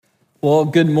Well,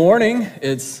 good morning.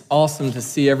 It's awesome to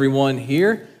see everyone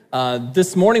here.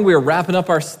 This morning we are wrapping up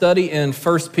our study in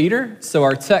 1 Peter. So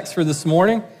our text for this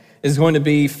morning is going to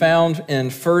be found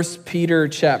in 1 Peter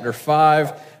chapter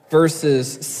 5,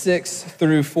 verses 6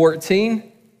 through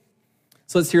 14.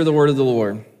 So let's hear the word of the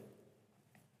Lord.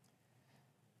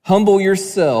 Humble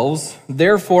yourselves,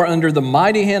 therefore, under the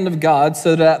mighty hand of God,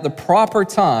 so that at the proper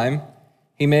time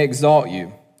he may exalt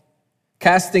you,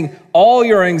 casting all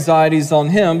your anxieties on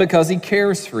him because he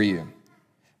cares for you.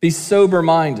 Be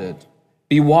sober-minded,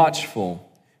 be watchful.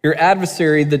 Your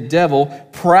adversary, the devil,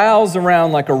 prowls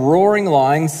around like a roaring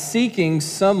lion, seeking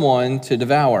someone to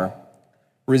devour.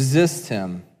 Resist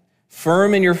him,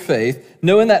 firm in your faith,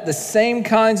 knowing that the same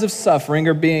kinds of suffering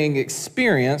are being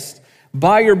experienced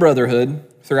by your brotherhood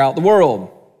throughout the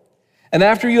world. And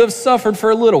after you have suffered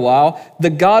for a little while, the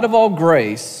God of all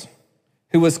grace,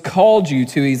 who has called you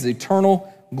to his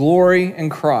eternal glory in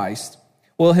Christ,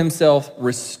 will himself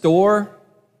restore,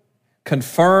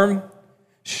 confirm,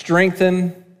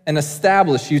 strengthen, and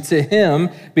establish you. To him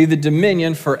be the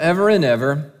dominion forever and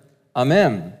ever.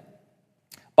 Amen.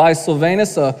 By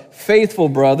Silvanus, a faithful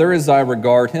brother, as I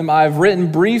regard him, I have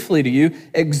written briefly to you,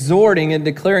 exhorting and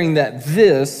declaring that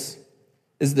this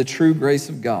is the true grace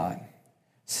of God.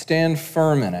 Stand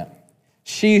firm in it.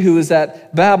 She who is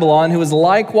at Babylon, who is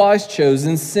likewise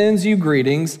chosen, sends you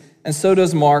greetings, and so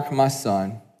does Mark, my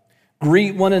son.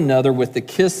 Greet one another with the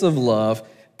kiss of love.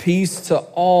 Peace to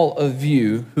all of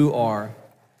you who are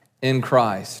in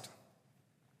Christ.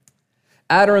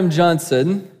 Adoniram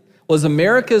Judson was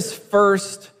America's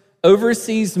first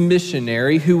overseas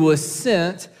missionary who was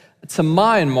sent to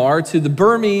Myanmar, to the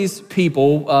Burmese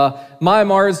people.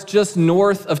 Myanmar is just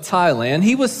north of Thailand.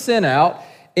 He was sent out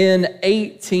in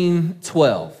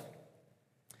 1812.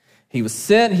 He was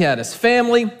sent, he had his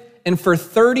family, and for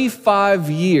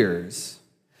 35 years,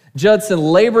 Judson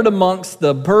labored amongst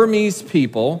the Burmese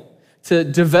people to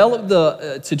develop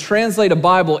to translate a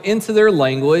Bible into their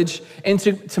language and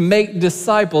to make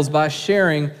disciples by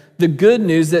sharing the good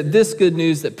news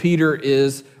that Peter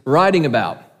is writing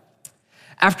about.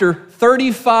 After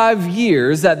 35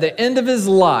 years, at the end of his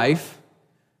life,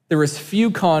 there was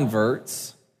few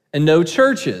converts and no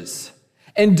churches.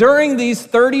 And during these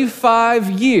 35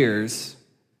 years,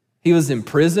 he was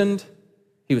imprisoned,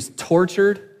 he was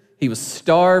tortured, he was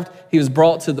starved, he was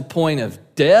brought to the point of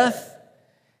death.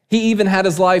 He even had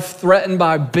his life threatened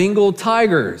by Bengal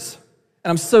tigers.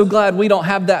 And I'm so glad we don't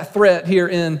have that threat here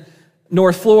in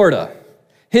North Florida.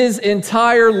 His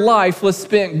entire life was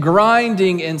spent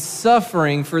grinding and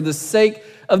suffering for the sake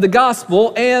of the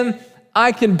gospel, and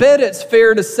I can bet it's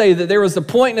fair to say that there was a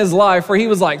point in his life where he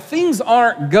was like, things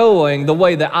aren't going the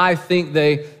way that I think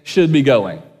they should be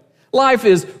going. Life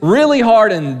is really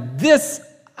hard, and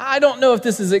I don't know if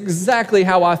this is exactly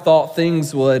how I thought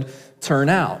things would turn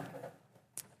out.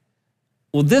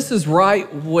 Well, this is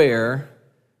right where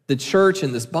the church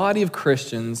and this body of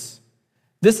Christians,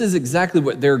 this is exactly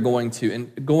what they're going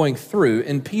through,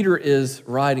 and Peter is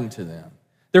writing to them.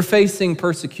 They're facing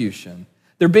persecution.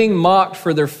 They're being mocked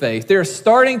for their faith. They're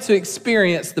starting to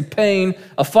experience the pain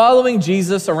of following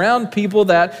Jesus around people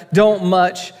that don't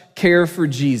much care for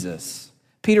Jesus.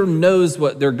 Peter knows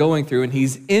what they're going through, and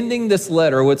he's ending this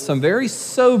letter with some very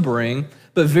sobering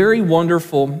but very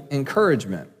wonderful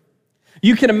encouragement.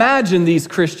 You can imagine these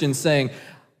Christians saying,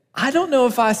 I don't know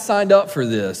if I signed up for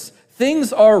this.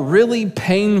 Things are really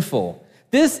painful.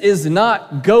 This is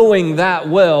not going that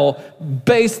well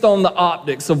based on the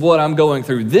optics of what I'm going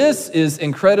through. This is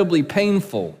incredibly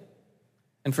painful.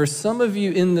 And for some of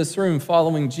you in this room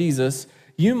following Jesus,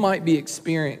 you might be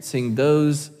experiencing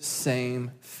those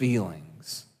same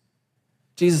feelings.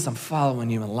 Jesus, I'm following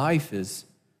you, and life is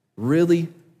really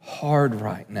hard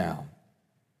right now.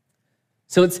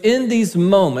 So it's in these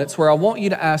moments where I want you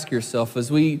to ask yourself, as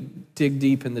we dig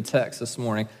deep in the text this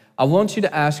morning, I want you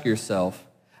to ask yourself,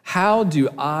 how do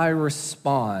I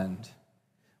respond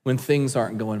when things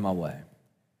aren't going my way?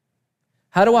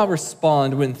 How do I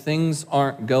respond when things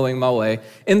aren't going my way?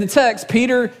 In the text,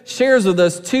 Peter shares with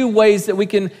us two ways that we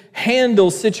can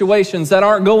handle situations that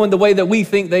aren't going the way that we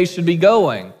think they should be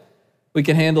going. We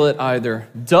can handle it either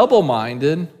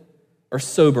double-minded or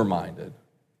sober-minded.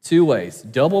 Two ways,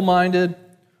 double-minded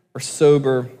or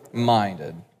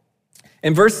sober-minded.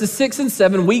 In verses 6 and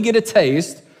 7, we get a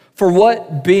taste for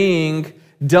what being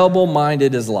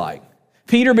double-minded is like.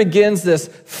 Peter begins this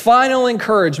final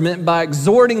encouragement by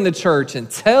exhorting the church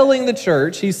and telling the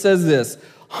church, he says this,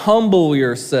 humble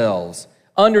yourselves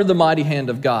under the mighty hand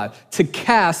of God, to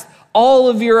cast all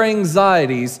of your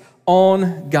anxieties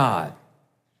on God.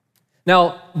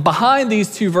 Now, behind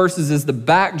these two verses is the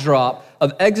backdrop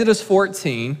of Exodus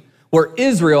 14, where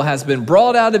Israel has been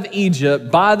brought out of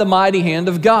Egypt by the mighty hand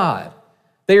of God.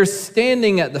 They are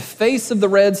standing at the face of the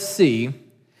Red Sea,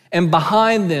 and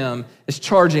behind them is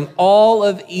charging all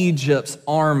of Egypt's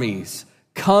armies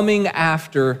coming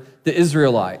after the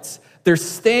Israelites. They're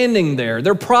standing there.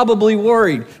 They're probably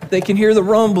worried. They can hear the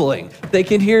rumbling. They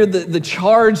can hear the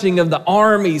charging of the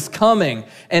armies coming.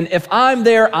 And if I'm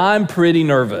there, I'm pretty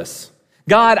nervous.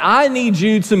 God, I need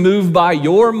you to move by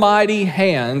your mighty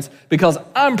hands because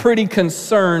I'm pretty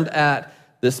concerned at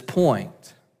this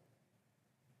point.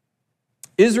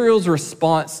 Israel's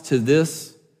response to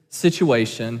this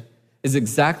situation is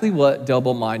exactly what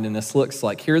double-mindedness looks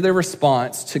like. Hear their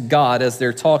response to God as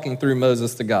they're talking through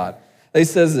Moses to God. They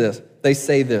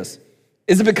say this,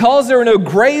 is it because there are no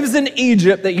graves in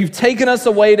Egypt that you've taken us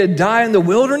away to die in the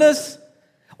wilderness?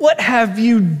 What have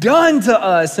you done to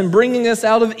us in bringing us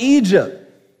out of Egypt?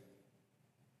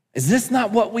 Is this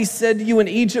not what we said to you in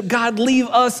Egypt? God, leave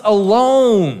us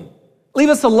alone. Leave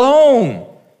us alone,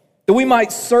 that we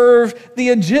might serve the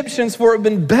Egyptians, for it would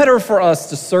have been better for us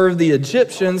to serve the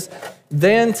Egyptians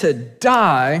than to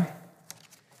die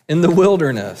in the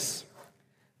wilderness.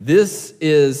 This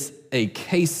is a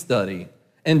case study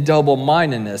in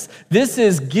double-mindedness. This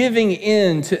is giving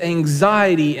in to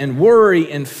anxiety and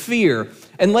worry and fear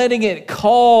and letting it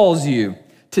cause you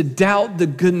to doubt the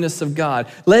goodness of God,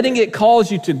 letting it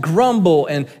cause you to grumble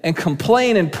and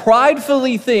complain and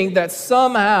pridefully think that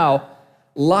somehow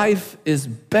life is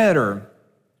better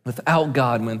without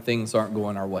God when things aren't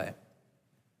going our way.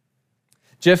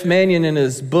 Jeff Manion, in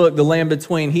his book, The Land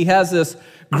Between, he has this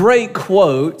great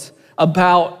quote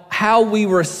about how we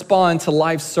respond to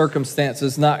life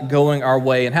circumstances not going our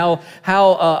way and how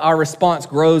our response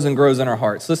grows and grows in our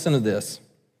hearts. Listen to this.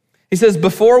 He says,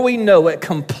 before we know it,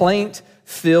 complaint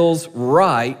feels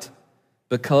right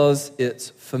because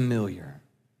it's familiar.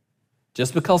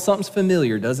 Just because something's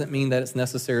familiar doesn't mean that it's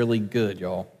necessarily good,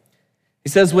 y'all. He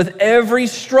says, with every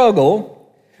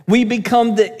struggle, we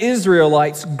become the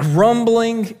Israelites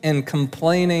grumbling and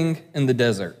complaining in the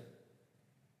desert.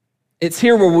 It's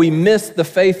here where we miss the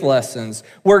faith lessons,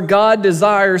 where God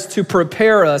desires to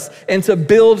prepare us and to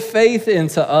build faith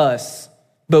into us.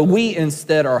 But we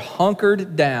instead are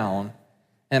hunkered down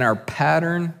in our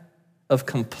pattern of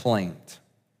complaint.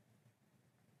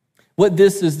 What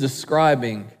this is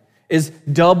describing is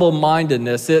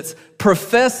double-mindedness. It's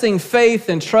professing faith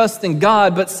and trust in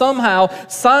God, but somehow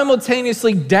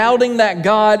simultaneously doubting that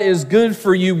God is good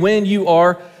for you when you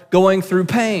are going through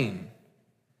pain.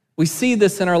 We see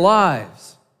this in our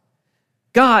lives.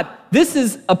 God, this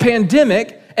is a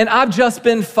pandemic and I've just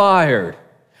been fired.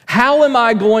 How am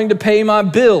I going to pay my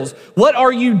bills? What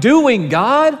are you doing,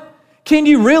 God? Can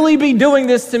you really be doing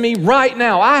this to me right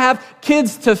now? I have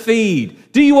kids to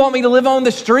feed. Do you want me to live on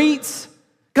the streets?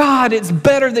 God, it's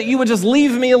better that you would just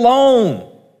leave me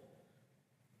alone.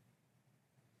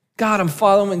 God, I'm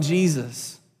following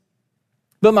Jesus.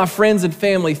 But my friends and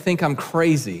family think I'm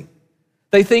crazy.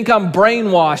 They think I'm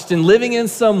brainwashed and living in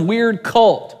some weird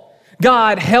cult.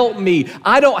 God, help me.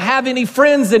 I don't have any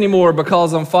friends anymore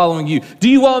because I'm following you. Do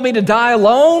you want me to die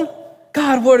alone?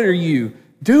 God, what are you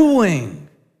doing?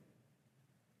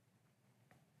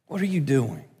 What are you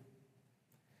doing?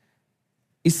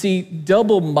 You see,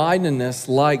 double-mindedness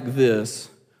like this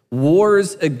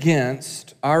wars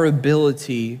against our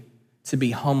ability to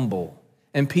be humble.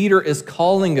 And Peter is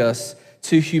calling us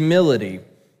to humility.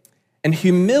 And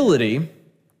humility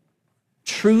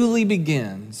truly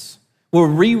begins where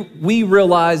we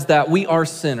realize that we are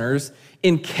sinners,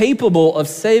 incapable of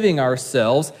saving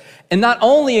ourselves, and not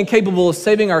only incapable of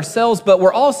saving ourselves, but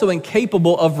we're also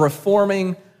incapable of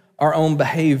reforming our own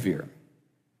behavior.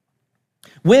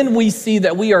 When we see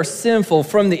that we are sinful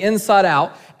from the inside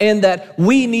out and that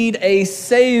we need a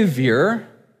Savior,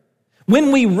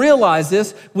 when we realize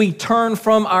this, we turn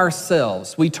from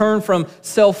ourselves. We turn from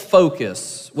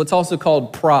self-focus, what's also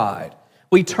called pride.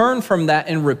 We turn from that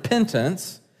in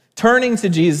repentance, turning to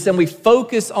Jesus, and we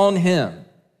focus on Him,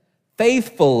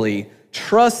 faithfully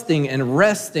trusting and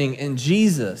resting in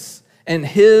Jesus and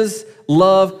His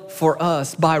love for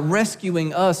us by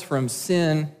rescuing us from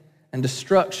sin and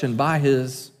destruction by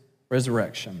His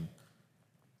resurrection.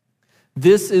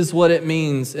 This is what it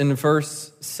means in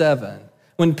verse 7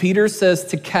 when Peter says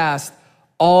to cast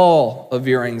all of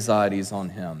your anxieties on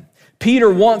Him.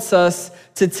 Peter wants us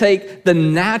to take the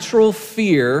natural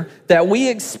fear that we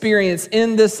experience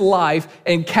in this life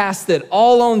and cast it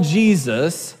all on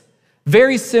Jesus,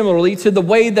 very similarly to the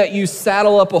way that you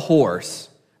saddle up a horse.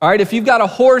 All right, if you've got a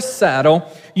horse saddle,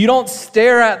 you don't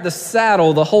stare at the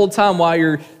saddle the whole time while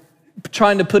you're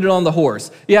trying to put it on the horse.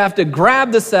 You have to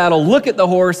grab the saddle, look at the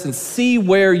horse, and see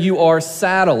where you are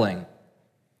saddling.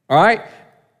 All right?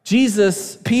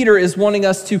 Peter is wanting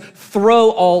us to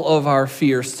throw all of our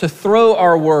fears, to throw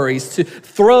our worries, to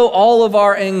throw all of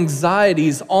our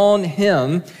anxieties on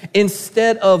him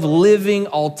instead of living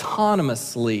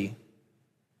autonomously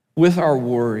with our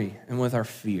worry and with our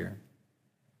fear.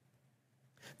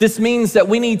 This means that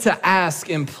we need to ask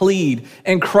and plead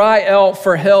and cry out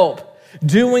for help,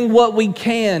 doing what we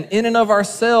can in and of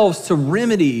ourselves to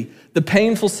remedy the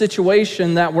painful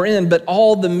situation that we're in, but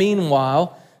all the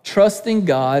meanwhile, trusting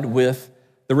God with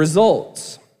the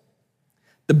results.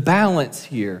 The balance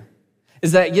here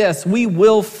is that, yes, we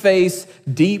will face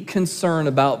deep concern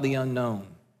about the unknown.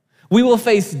 We will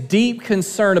face deep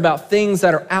concern about things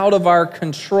that are out of our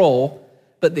control,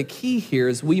 but the key here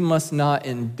is we must not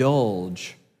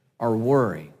indulge our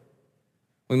worry.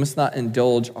 We must not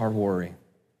indulge our worry.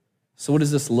 So what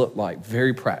does this look like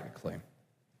very practically?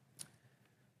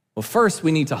 Well, first,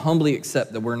 we need to humbly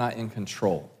accept that we're not in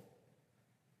control.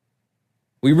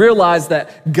 We realize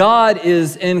that God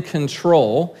is in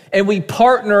control, and we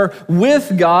partner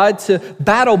with God to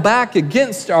battle back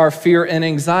against our fear and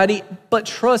anxiety, but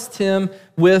trust him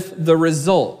with the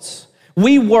results.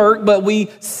 We work, but we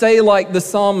say like the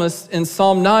psalmist in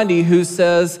Psalm 90 who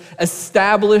says,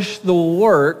 establish the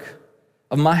work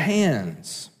of my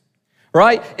hands,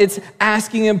 right? It's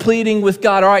asking and pleading with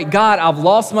God. All right, God, I've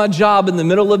lost my job in the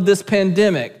middle of this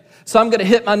pandemic, so I'm gonna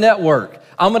hit my network.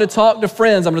 I'm gonna talk to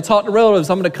friends, I'm gonna talk to relatives,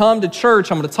 I'm gonna come to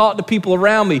church, I'm gonna talk to people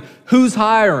around me. Who's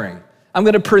hiring? I'm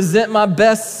gonna present my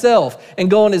best self and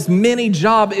go on as many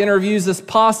job interviews as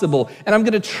possible, and I'm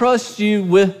gonna trust you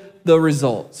with the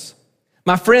results.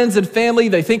 My friends and family,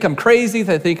 they think I'm crazy,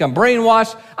 they think I'm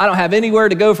brainwashed. I don't have anywhere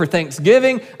to go for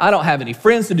Thanksgiving. I don't have any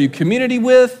friends to do community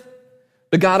with.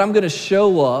 But God, I'm gonna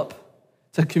show up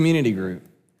to community group.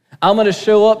 I'm gonna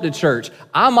show up to church.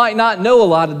 I might not know a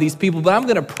lot of these people, but I'm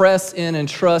gonna press in and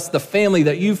trust the family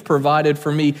that you've provided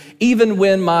for me, even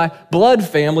when my blood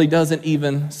family doesn't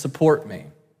even support me.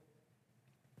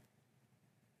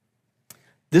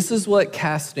 This is what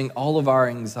casting all of our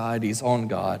anxieties on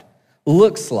God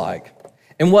looks like.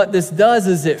 And what this does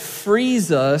is it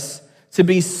frees us to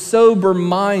be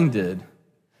sober-minded.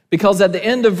 Because at the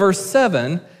end of verse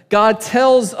 7, God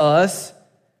tells us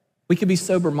we can be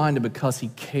sober-minded because he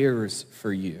cares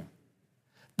for you.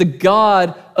 The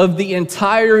God of the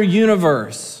entire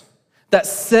universe that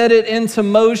set it into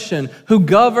motion, who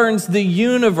governs the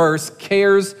universe,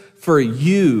 cares for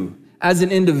you as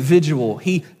an individual.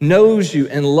 He knows you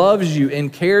and loves you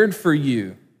and cared for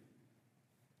you.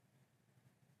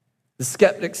 The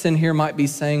skeptics in here might be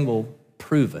saying, well,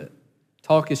 prove it.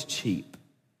 Talk is cheap.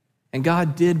 And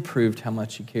God did prove how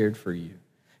much he cared for you.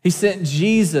 He sent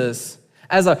Jesus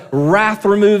as a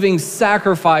wrath-removing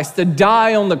sacrifice to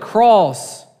die on the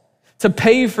cross, to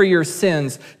pay for your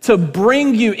sins, to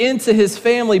bring you into his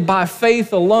family by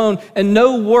faith alone and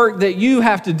no work that you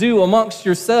have to do amongst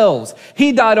yourselves.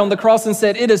 He died on the cross and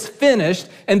said, it is finished,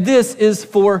 and this is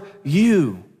for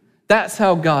you. That's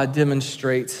how God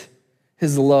demonstrates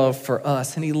his love for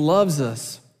us, and he loves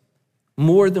us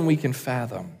more than we can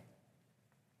fathom.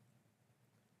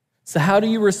 So how do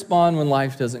you respond when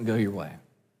life doesn't go your way?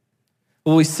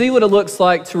 Well, we see what it looks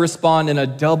like to respond in a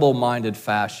double-minded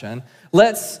fashion.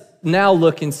 Let's now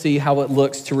look and see how it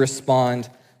looks to respond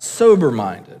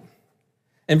sober-minded.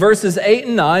 In verses 8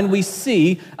 and 9, we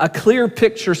see a clear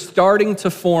picture starting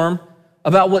to form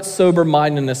about what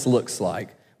sober-mindedness looks like.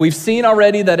 We've seen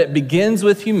already that it begins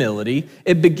with humility.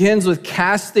 It begins with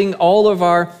casting all of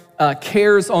our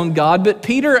cares on God. But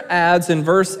Peter adds in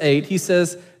verse 8, he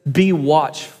says, be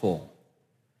watchful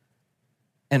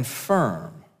and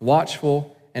firm.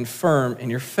 Watchful and firm in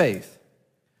your faith.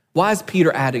 Why is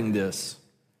Peter adding this?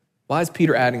 Why is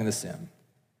Peter adding this in?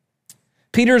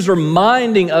 Peter's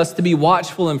reminding us to be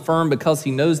watchful and firm because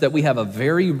he knows that we have a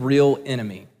very real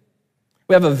enemy.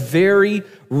 We have a very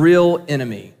real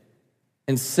enemy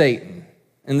in Satan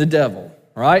and the devil,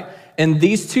 right? And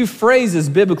these two phrases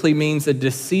biblically means a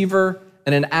deceiver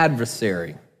and an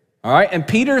adversary, all right? And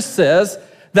Peter says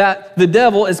that the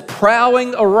devil is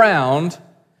prowling around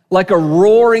like a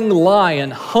roaring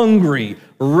lion, hungry,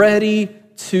 ready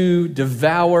to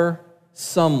devour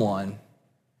someone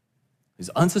who's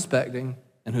unsuspecting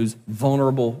and who's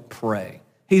vulnerable prey.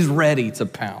 He's ready to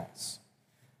pounce.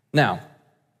 Now,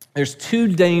 there's two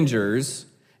dangers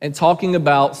in talking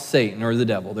about Satan or the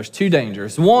devil. There's two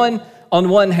dangers. One, on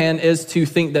one hand, is to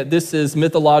think that this is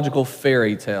mythological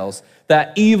fairy tales,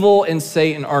 that evil and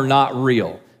Satan are not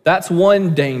real. That's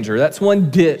one danger. That's one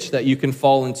ditch that you can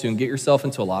fall into and get yourself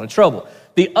into a lot of trouble.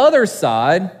 The other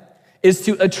side is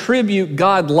to attribute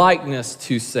God-likeness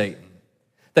to Satan,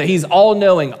 that he's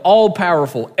all-knowing,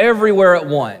 all-powerful, everywhere at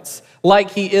once,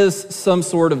 like he is some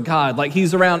sort of God, like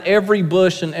he's around every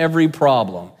bush and every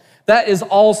problem. That is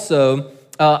also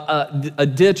a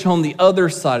ditch on the other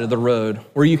side of the road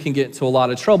where you can get into a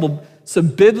lot of trouble. So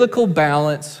biblical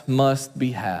balance must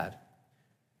be had.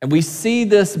 And we see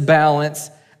this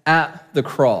balance at the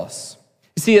cross.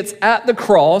 You see, it's at the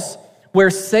cross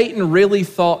where Satan really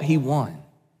thought he won.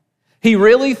 He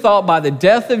really thought by the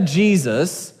death of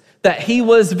Jesus that he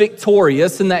was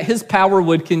victorious and that his power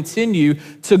would continue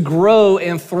to grow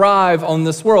and thrive on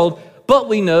this world. But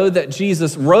we know that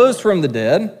Jesus rose from the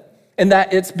dead, and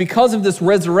that it's because of this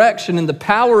resurrection and the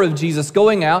power of Jesus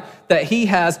going out that he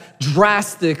has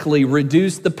drastically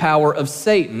reduced the power of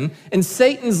Satan. And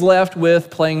Satan's left with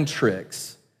playing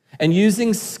tricks and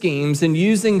using schemes and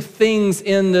using things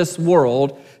in this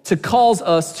world to cause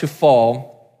us to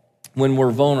fall when we're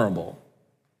vulnerable.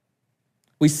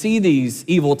 We see these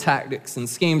evil tactics and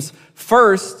schemes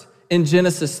first in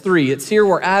Genesis 3. It's here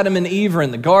where Adam and Eve are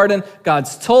in the garden.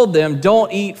 God's told them,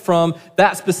 don't eat from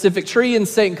that specific tree. And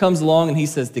Satan comes along and he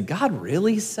says, did God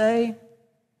really say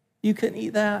you couldn't eat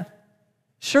that?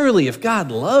 Surely if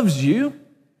God loves you,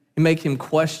 you make him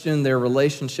question their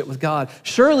relationship with God.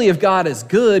 Surely if God is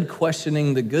good,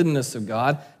 questioning the goodness of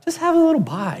God, just have a little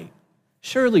bite.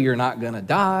 Surely you're not going to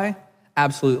die.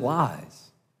 Absolute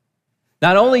lies.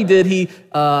 Not only did he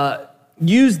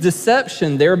use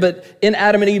deception there, but in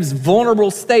Adam and Eve's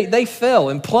vulnerable state, they fell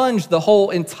and plunged the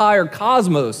whole entire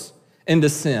cosmos into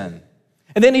sin.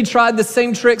 And then he tried the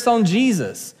same tricks on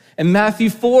Jesus. In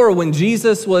Matthew 4, when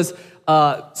Jesus was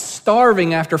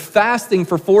starving after fasting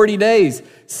for 40 days,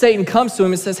 Satan comes to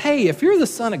him and says, hey, if you're the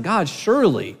Son of God,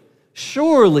 surely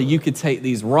you could take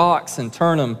these rocks and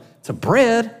turn them to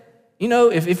bread. You know,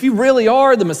 if you really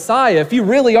are the Messiah, if you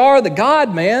really are the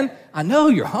God, man, I know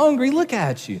you're hungry. Look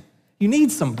at you. You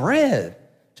need some bread.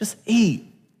 Just eat.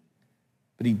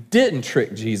 But he didn't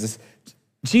trick Jesus.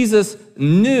 Jesus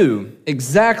knew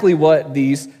exactly what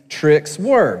these tricks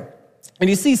were. And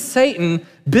you see, Satan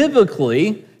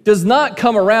biblically does not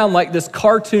come around like this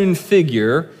cartoon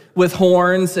figure with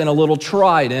horns and a little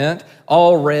trident,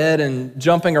 all red and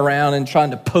jumping around and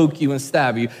trying to poke you and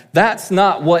stab you. That's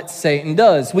not what Satan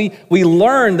does. We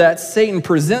learn that Satan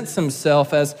presents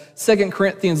himself, as 2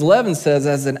 Corinthians 11 says,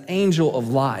 as an angel of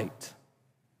light.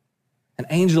 An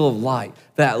angel of light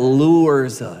that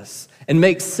lures us and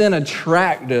makes sin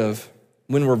attractive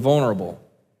when we're vulnerable.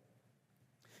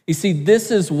 You see,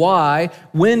 this is why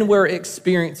when we're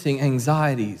experiencing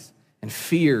anxieties and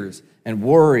fears and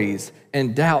worries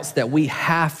and doubts that we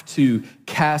have to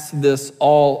cast this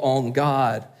all on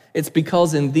God. It's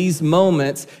because in these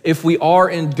moments, if we are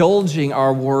indulging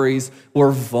our worries,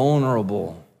 we're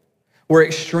vulnerable. We're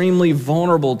extremely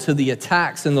vulnerable to the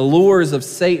attacks and the lures of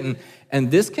Satan,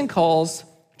 and this can cause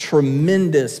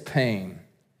tremendous pain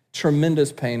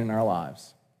in our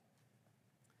lives.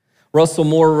 Russell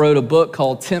Moore wrote a book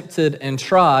called Tempted and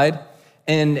Tried,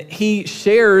 and he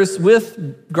shares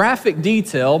with graphic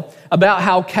detail about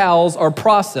how cows are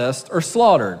processed or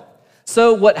slaughtered.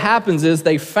 So what happens is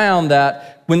they found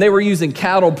that when they were using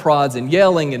cattle prods and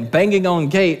yelling and banging on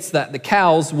gates, that the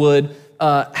cows would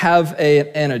have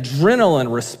an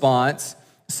adrenaline response.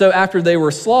 So after they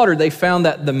were slaughtered, they found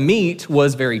that the meat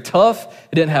was very tough.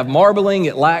 It didn't have marbling.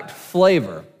 It lacked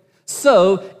flavor.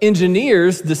 So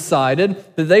engineers decided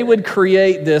that they would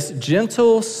create this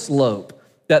gentle slope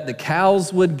that the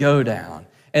cows would go down.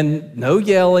 And no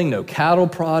yelling, no cattle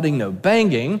prodding, no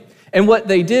banging. And what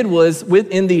they did was,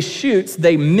 within these chutes,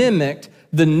 they mimicked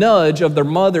the nudge of their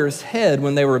mother's head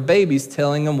when they were babies,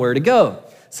 telling them where to go.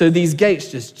 So these gates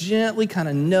just gently kind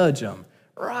of nudge them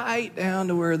right down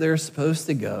to where they're supposed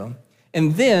to go.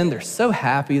 And then they're so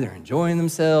happy, they're enjoying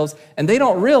themselves, and they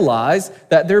don't realize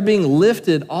that they're being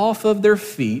lifted off of their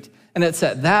feet. And it's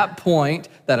at that point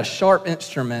that a sharp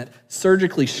instrument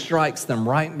surgically strikes them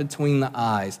right in between the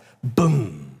eyes.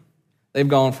 Boom. They've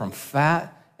gone from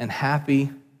fat and happy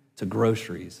to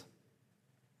groceries.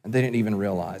 And they didn't even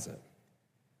realize it.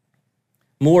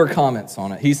 More comments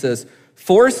on it. He says,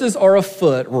 forces are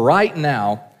afoot right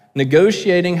now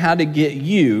negotiating how to get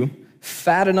you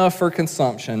fat enough for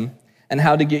consumption and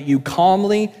how to get you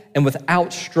calmly and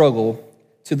without struggle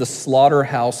to the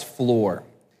slaughterhouse floor.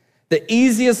 The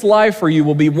easiest life for you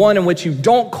will be one in which you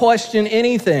don't question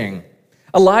anything,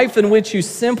 a life in which you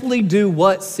simply do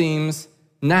what seems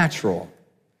natural.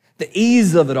 The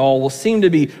ease of it all will seem to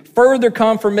be further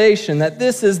confirmation that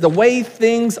this is the way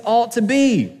things ought to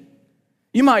be.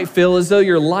 You might feel as though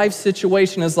your life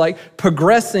situation is like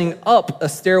progressing up a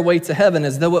stairway to heaven,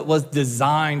 as though it was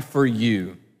designed for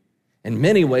you. In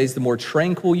many ways, the more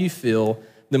tranquil you feel,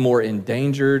 the more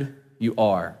endangered you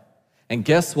are. And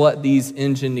guess what these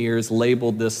engineers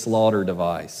labeled this slaughter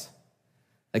device?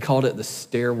 They called it the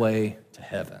stairway to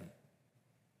heaven.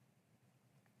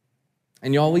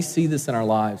 And y'all, we see this in our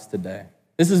lives today.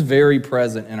 This is very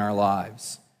present in our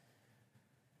lives.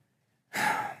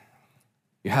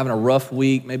 You're having a rough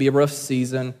week, maybe a rough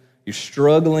season. You're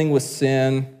struggling with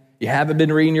sin. You haven't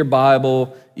been reading your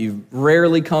Bible. You've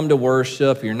rarely come to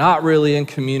worship. You're not really in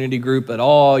community group at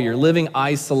all. You're living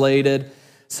isolated.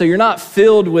 So you're not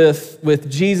filled with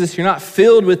Jesus. You're not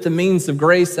filled with the means of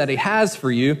grace that he has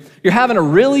for you. You're having a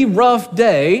really rough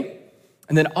day.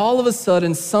 And then all of a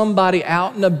sudden, somebody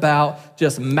out and about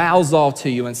just mouths off to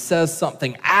you and says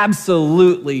something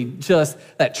absolutely just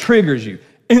that triggers you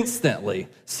instantly.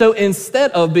 So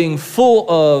instead of being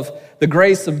full of the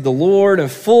grace of the Lord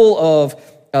and full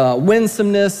of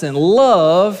winsomeness and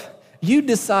love, you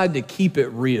decide to keep it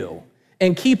real.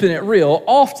 And keeping it real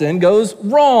often goes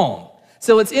wrong.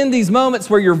 So it's in these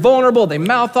moments where you're vulnerable, they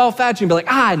mouth off at you and be like,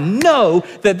 I know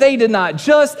that they did not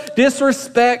just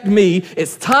disrespect me.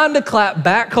 It's time to clap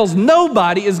back because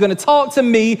nobody is going to talk to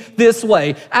me this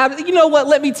way. You know what?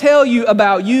 Let me tell you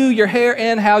about you, your hair,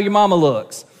 and how your mama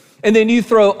looks. And then you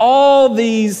throw all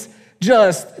these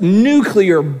just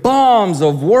nuclear bombs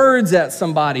of words at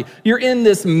somebody. You're in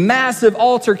this massive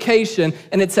altercation,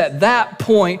 and it's at that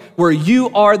point where you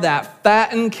are that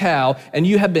fattened cow and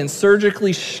you have been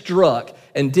surgically struck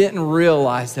and didn't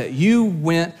realize that you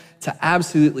went to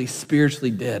absolutely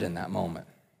spiritually dead in that moment.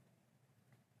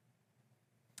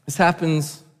 This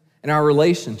happens in our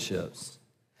relationships.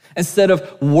 Instead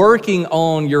of working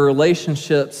on your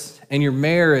relationships and your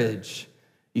marriage,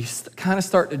 you kind of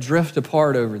start to drift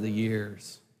apart over the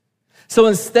years. So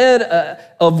instead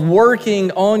of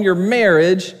working on your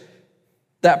marriage,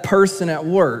 that person at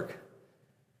work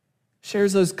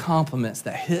shares those compliments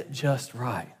that hit just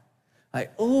right.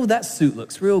 Like, oh, that suit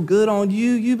looks real good on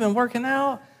you. You've been working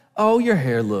out. Oh, your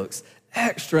hair looks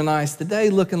extra nice today,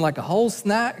 looking like a whole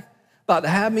snack. About to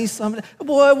have me something.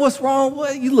 Boy, what's wrong?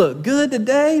 What? You look good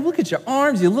today. Look at your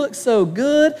arms. You look so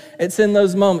good. It's in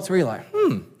those moments where you're like,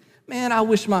 man, I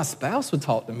wish my spouse would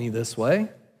talk to me this way.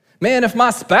 Man, if my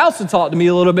spouse would talk to me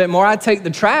a little bit more, I'd take the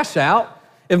trash out.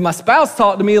 If my spouse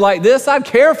talked to me like this, I'd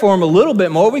care for him a little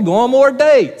bit more. We'd go on more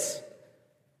dates.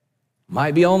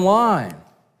 Might be online.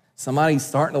 Somebody's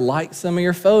starting to like some of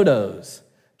your photos,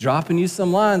 dropping you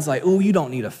some lines like, oh, you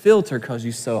don't need a filter because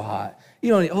you're so hot. You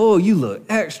don't need, oh, you look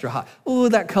extra hot. Oh,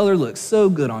 that color looks so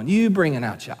good on you, bringing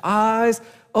out your eyes.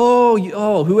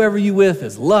 Oh, whoever you with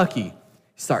is lucky.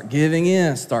 Start giving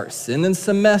in, start sending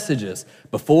some messages.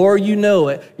 Before you know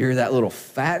it, you're that little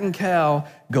fattened cow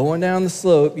going down the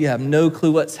slope. You have no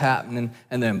clue what's happening.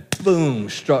 And then boom,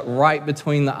 struck right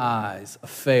between the eyes,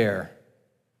 affair.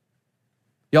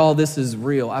 Y'all, this is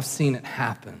real. I've seen it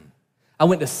happen. I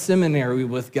went to seminary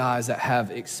with guys that have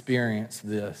experienced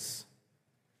this.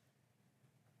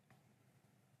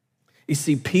 You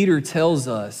see, Peter tells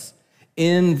us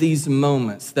in these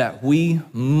moments that we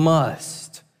must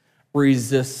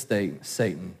resist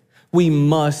Satan. We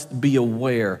must be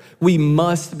aware. We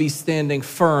must be standing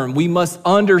firm. We must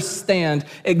understand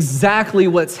exactly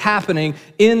what's happening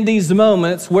in these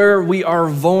moments where we are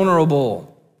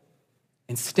vulnerable.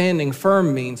 And standing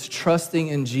firm means trusting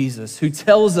in Jesus, who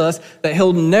tells us that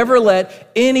he'll never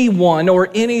let anyone or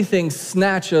anything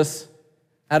snatch us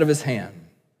out of his hand.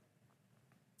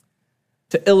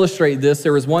 To illustrate this,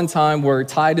 there was one time where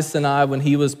Titus and I, when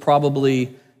he was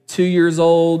probably 2 years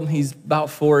old, he's about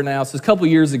 4 now, so it's a couple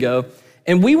years ago,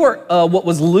 and we were what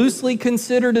was loosely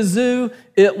considered a zoo.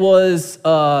 It was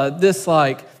this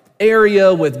like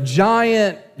area with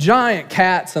giant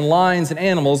cats and lions and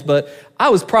animals, but I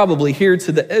was probably here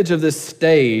to the edge of this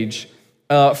stage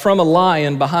from a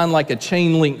lion behind like a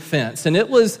chain link fence, and it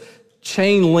was,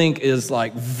 chain link is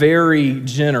like very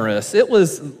generous. It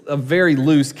was a very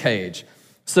loose cage.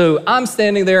 So I'm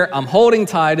standing there, I'm holding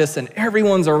Titus, and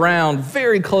everyone's around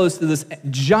very close to this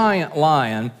giant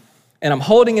lion, and I'm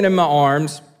holding it in my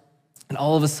arms, and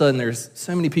all of a sudden there's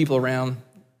so many people around,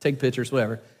 take pictures,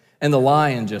 whatever, and the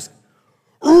lion just,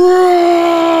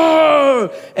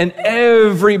 and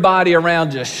everybody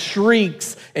around just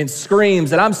shrieks and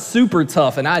screams, and I'm super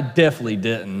tough, and I definitely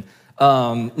didn't.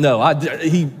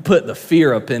 He put the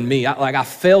fear up in me. I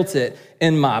felt it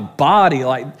in my body.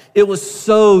 Like, it was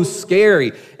so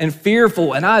scary and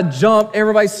fearful. And I jumped,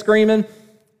 everybody's screaming.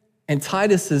 And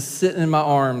Titus is sitting in my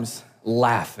arms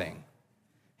laughing.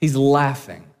 He's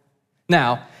laughing.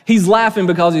 Now, he's laughing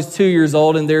because he's 2 years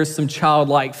old and there's some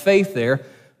childlike faith there.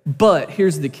 But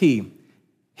here's the key.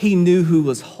 He knew who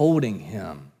was holding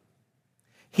him.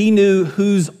 He knew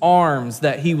whose arms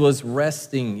that he was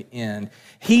resting in.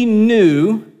 He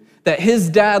knew that his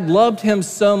dad loved him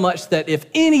so much that if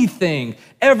anything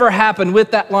ever happened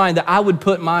with that line, that I would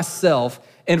put myself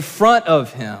in front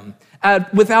of him.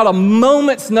 Without a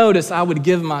moment's notice, I would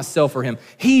give myself for him.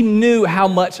 He knew how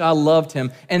much I loved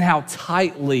him and how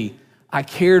tightly I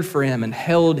cared for him and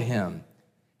held him.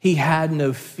 He had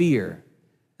no fear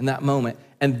in that moment.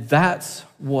 And that's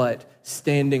what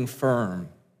standing firm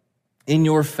in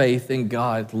your faith in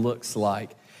God looks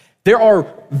like. There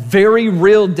are very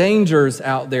real dangers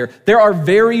out there. There are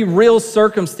very real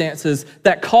circumstances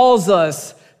that cause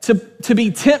us to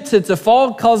be tempted to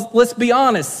fall, because let's be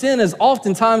honest, sin is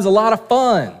oftentimes a lot of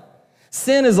fun.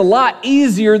 Sin is a lot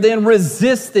easier than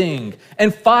resisting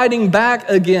and fighting back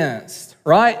against,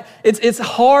 right? It's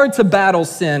hard to battle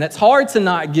sin. It's hard to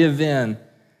not give in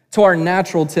to our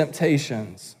natural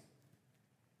temptations.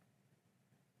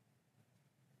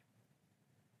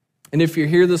 And if you're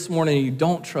here this morning and you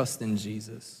don't trust in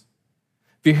Jesus,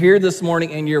 if you're here this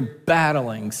morning and you're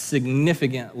battling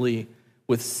significantly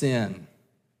with sin,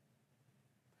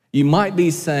 you might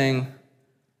be saying,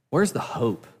 where's the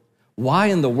hope? Why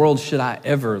in the world should I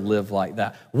ever live like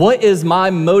that? What is my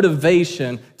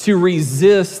motivation to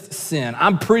resist sin?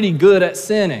 I'm pretty good at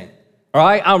sinning, all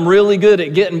right? I'm really good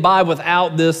at getting by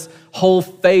without this whole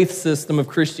faith system of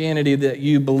Christianity that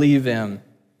you believe in.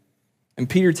 And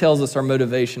Peter tells us our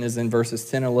motivation is in verses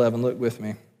 10 and 11. Look with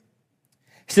me.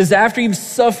 He says, after you've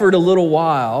suffered a little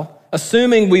while,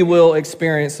 assuming we will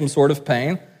experience some sort of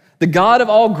pain, the God of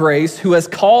all grace, who has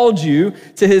called you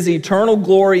to his eternal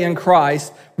glory in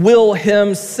Christ, will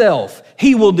himself,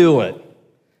 he will do it,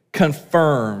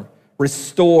 confirm,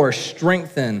 restore,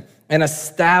 strengthen, and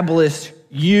establish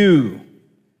you.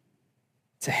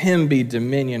 To him be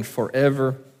dominion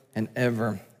forever and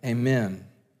ever. Amen.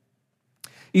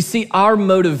 You see, our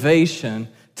motivation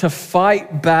to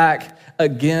fight back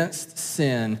against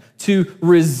sin, to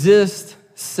resist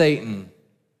Satan,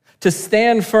 to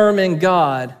stand firm in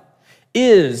God,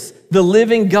 is the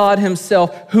living God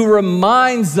himself, who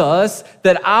reminds us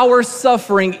that our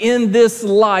suffering in this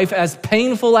life, as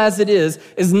painful as it is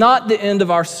not the end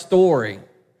of our story.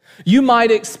 You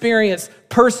might experience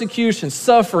persecution,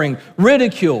 suffering,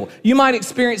 ridicule. You might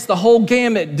experience the whole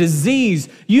gamut, disease.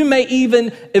 You may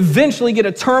even eventually get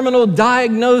a terminal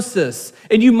diagnosis,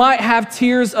 and you might have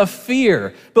tears of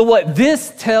fear. But what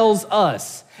this tells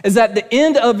us is that the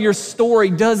end of your story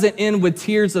doesn't end with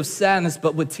tears of sadness,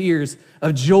 but with tears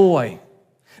of joy.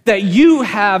 That you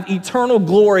have eternal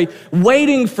glory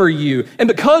waiting for you. And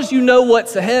because you know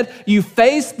what's ahead, you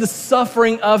face the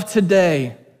suffering of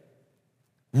today,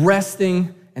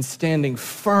 resting and standing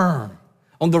firm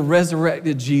on the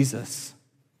resurrected Jesus,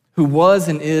 who was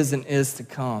and is to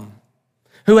come,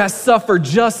 who has suffered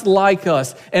just like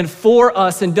us and for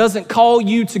us, and doesn't call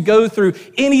you to go through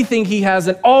anything he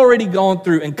hasn't already gone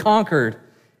through and conquered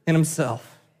in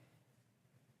himself.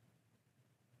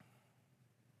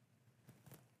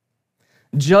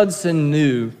 Judson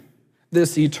knew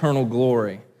this eternal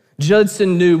glory.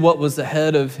 Judson knew what was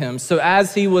ahead of him. So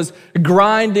as he was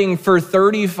grinding for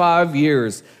 35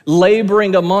 years,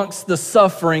 laboring amongst the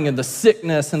suffering and the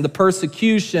sickness and the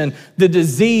persecution, the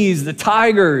disease, the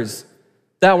tigers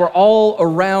that were all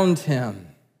around him,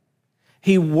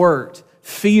 he worked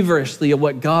feverishly at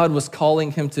what God was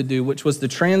calling him to do, which was to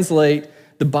translate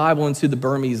the Bible into the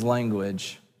Burmese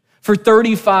language. For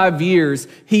 35 years,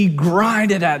 he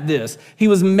grinded at this. He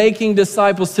was making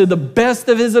disciples to the best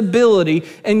of his ability,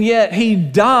 and yet he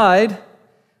died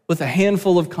with a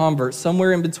handful of converts,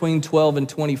 somewhere in between 12 and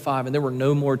 25, and there were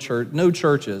no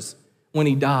churches when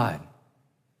he died.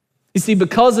 You see,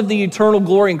 because of the eternal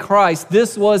glory in Christ,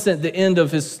 this wasn't the end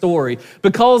of his story.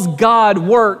 Because God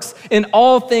works in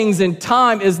all things in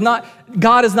time,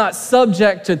 God is not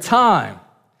subject to time.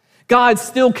 God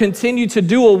still continued to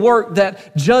do a work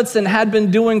that Judson had been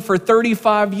doing for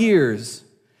 35 years.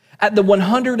 At the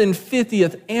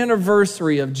 150th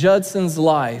anniversary of Judson's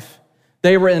life,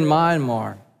 they were in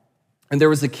Myanmar, and there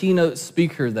was a keynote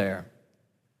speaker there.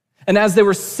 And as they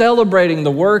were celebrating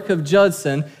the work of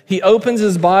Judson, he opens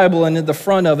his Bible, and in the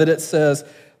front of it, it says,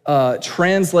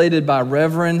 translated by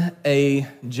Reverend A.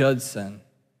 Judson.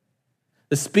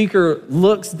 The speaker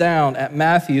looks down at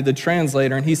Matthew, the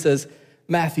translator, and he says,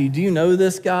 Matthew, do you know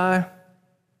this guy?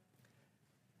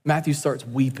 Matthew starts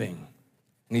weeping,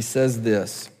 and he says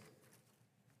this,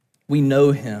 we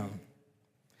know him.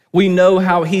 We know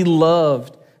how he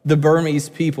loved the Burmese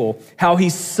people, how he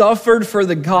suffered for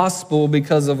the gospel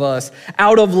because of us,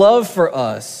 out of love for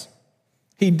us.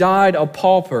 He died a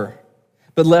pauper,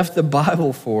 but left the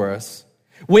Bible for us.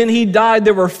 When he died,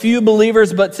 there were few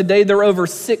believers, but today there are over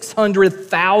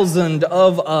 600,000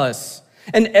 of us.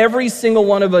 And every single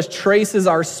one of us traces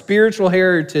our spiritual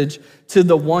heritage to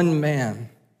the one man,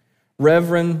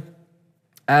 Reverend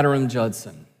Adoniram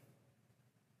Judson.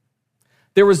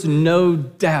 There was no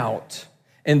doubt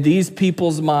in these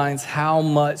people's minds how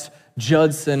much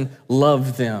Judson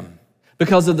loved them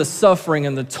because of the suffering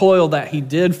and the toil that he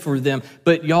did for them.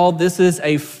 But y'all, this is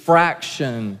a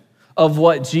fraction of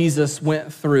what Jesus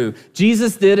went through.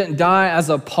 Jesus didn't die as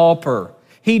a pauper.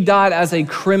 He died as a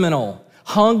criminal,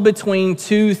 hung between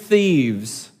two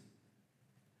thieves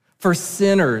for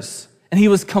sinners, and he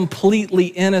was completely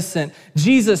innocent.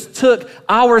 Jesus took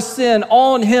our sin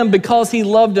on him because he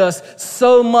loved us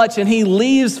so much, and he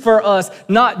leaves for us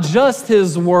not just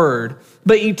his word,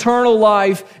 but eternal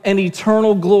life and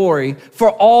eternal glory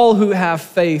for all who have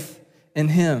faith in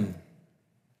him.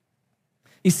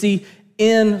 You see,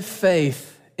 in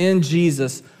faith in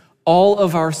Jesus, all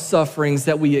of our sufferings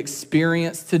that we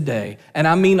experience today, and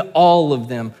I mean all of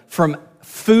them, from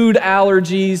food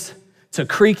allergies to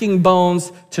creaking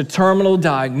bones, to terminal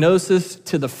diagnosis,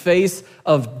 to the face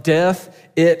of death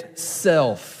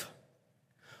itself.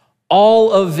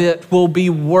 All of it will be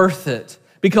worth it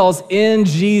because in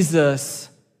Jesus,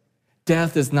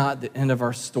 death is not the end of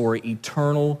our story.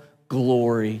 Eternal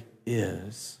glory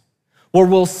is. Where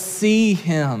we'll see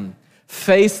him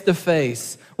face to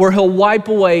face, where he'll wipe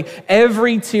away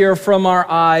every tear from our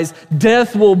eyes.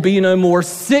 Death will be no more.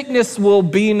 Sickness will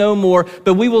be no more.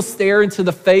 But we will stare into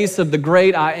the face of the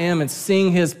great I Am and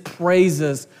sing his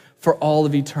praises for all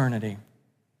of eternity.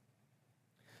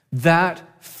 That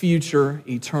future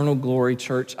eternal glory,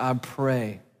 church, I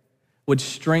pray would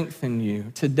strengthen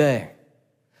you today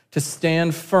to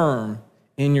stand firm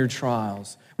in your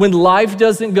trials. When life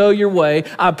doesn't go your way,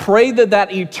 I pray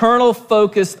that eternal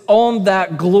focus on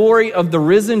that glory of the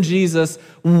risen Jesus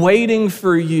waiting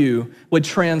for you would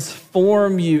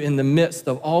transform you in the midst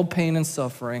of all pain and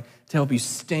suffering to help you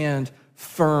stand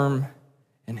firm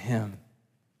in him.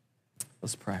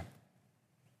 Let's pray.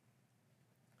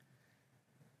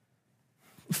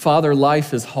 Father,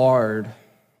 life is hard.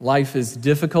 Life is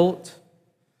difficult.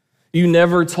 You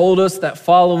never told us that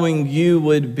following you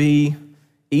would be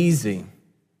easy.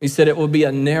 You said it would be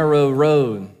a narrow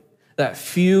road, that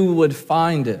few would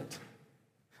find it.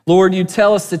 Lord, you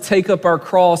tell us to take up our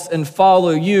cross and follow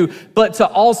you, but to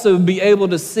also be able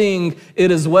to sing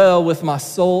it as well with my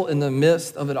soul in the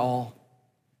midst of it all.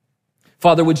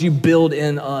 Father, would you build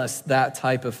in us that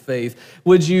type of faith?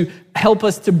 Would you help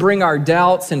us to bring our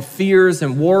doubts and fears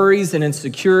and worries and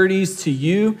insecurities to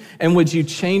you? And would you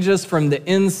change us from the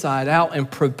inside out and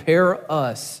prepare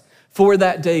us for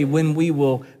that day when we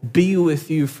will be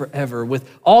with you forever? With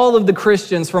all of the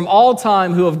Christians from all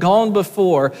time who have gone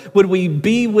before, would we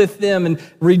be with them and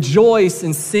rejoice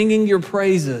in singing your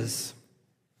praises?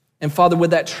 And Father,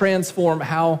 would that transform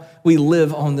how we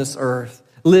live on this earth,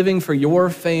 living for your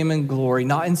fame and glory,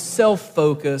 not in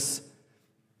self-focus,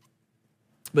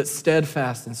 but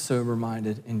steadfast and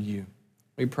sober-minded in you.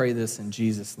 We pray this in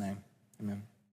Jesus' name. Amen.